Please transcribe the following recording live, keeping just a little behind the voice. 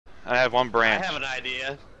I have one branch. I have an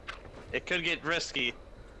idea. It could get risky.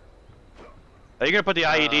 Are you gonna put the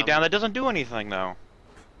IED down? That doesn't do anything though.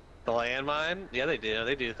 The landmine? Yeah, they do.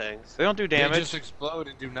 They do things. They don't do They damage. just explode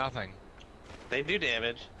and do nothing. They do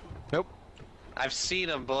damage. Nope. I've seen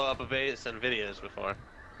them blow up a base in videos before.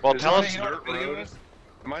 Well, Is tell that us. a dirt road?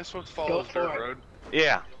 Am I supposed to follow Go this dirt for it. road?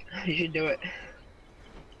 Yeah, You should do it.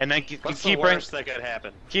 and then What's keep the worst that could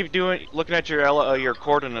happen? keep doing, looking at your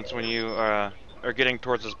coordinates when you are getting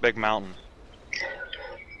towards this big mountain.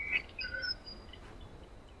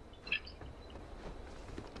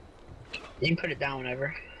 You can put it down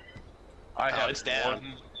whenever. I Oh, have it's down.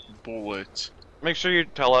 one bullet. Make sure you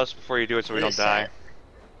tell us before you do it so we don't This die.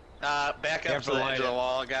 Back up have to to the light edge of the it.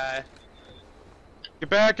 wall, guy. Get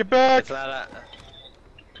back! Get back! It's not a...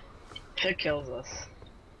 It kills us.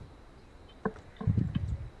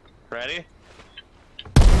 Ready?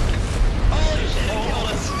 Holy shit,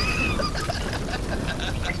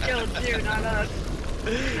 I killed you, not us.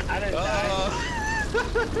 I didn't die.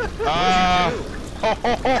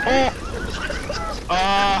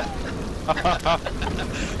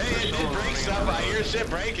 Hey, it did break stuff. I hear shit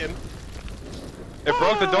breaking. It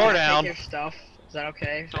broke the door Take down. your stuff. Is that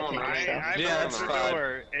okay? If I take your I- stuff? I Yeah, broke that's the fine.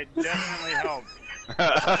 door. It definitely helped.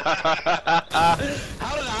 How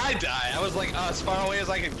did I die? I was like as far away as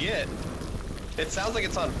I could get. It sounds like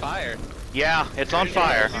it's on fire. Yeah, it's on You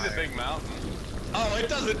fire. see the big mountain? Oh, it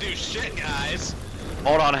doesn't do shit, guys.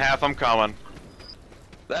 Hold on, Half. I'm coming.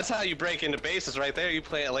 That's how you break into bases right there. You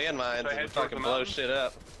plant landmines So I and head toward fucking the blow mountain? shit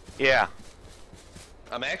up. Yeah,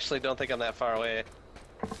 Don't think I'm that far away.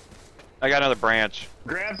 I got another branch.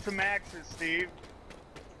 Grab some axes, Steve.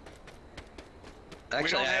 We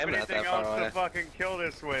Actually, don't I have am not anything that far else away. to fucking kill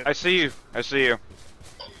this with. I see you. I see you.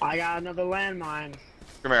 I got another landmine.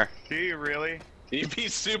 Come here. Do you really? You be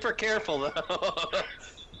super careful though.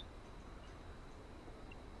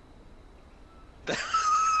 That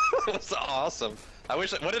was awesome. I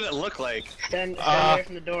wish. What did it look like? Stand away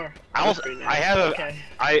from the door. I have a. Okay.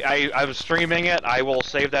 I'm streaming it. I will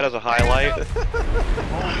save that as a highlight.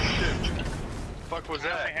 Fuck was I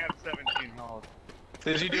only that? have 17 health.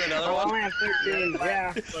 Did you do another Oh, I one? only have 13.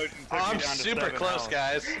 Yeah. Explosion took Oh, me I'm down to super 7 close, health.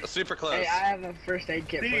 guys. Super close. Hey, I have a first aid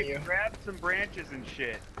kit for Steve, you. grab some branches and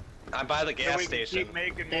shit. I'm by the So gas we can station. keep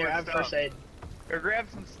making There, more I have stuff. first aid. Or grab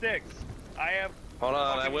some sticks. I have. Hold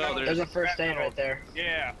on, I fucking will. metal. There's There's a first aid right there.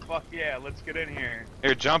 Yeah, fuck yeah, let's get in here.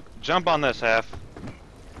 Here, jump on this, Half.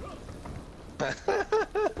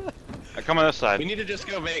 I come on this We side. need to just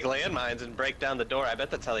go make landmines and break down the door. I bet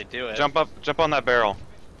that's how they do it. Jump on that barrel.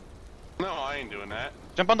 No, I ain't doing that.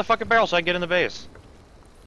 Jump on the fucking barrel so I can get in the base.